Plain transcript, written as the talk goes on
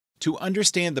To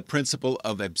understand the principle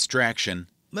of abstraction,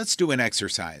 let's do an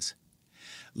exercise.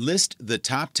 List the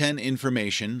top 10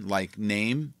 information like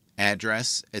name,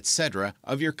 address, etc.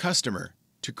 of your customer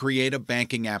to create a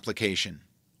banking application.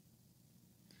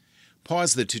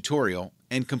 Pause the tutorial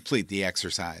and complete the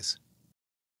exercise.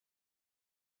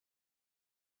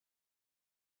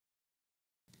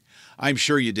 I'm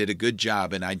sure you did a good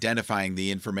job in identifying the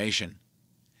information.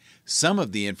 Some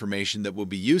of the information that will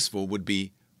be useful would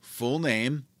be full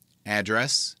name,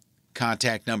 address,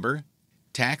 contact number,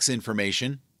 tax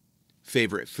information,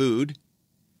 favorite food,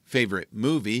 favorite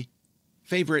movie,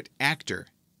 favorite actor,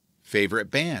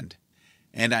 favorite band,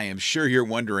 and I am sure you're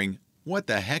wondering what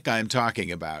the heck I'm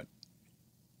talking about.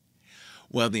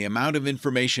 Well, the amount of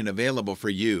information available for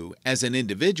you as an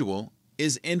individual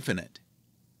is infinite.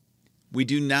 We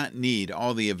do not need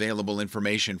all the available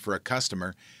information for a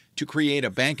customer to create a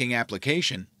banking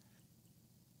application,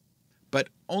 but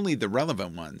only the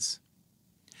relevant ones.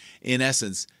 In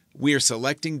essence, we are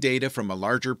selecting data from a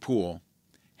larger pool,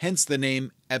 hence the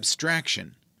name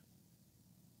abstraction.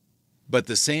 But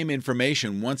the same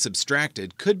information once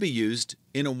abstracted could be used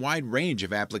in a wide range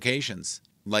of applications.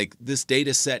 Like this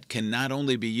data set can not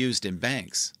only be used in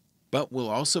banks, but will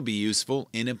also be useful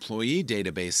in employee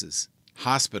databases,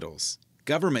 hospitals,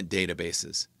 government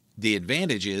databases. The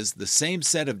advantage is the same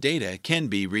set of data can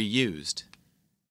be reused.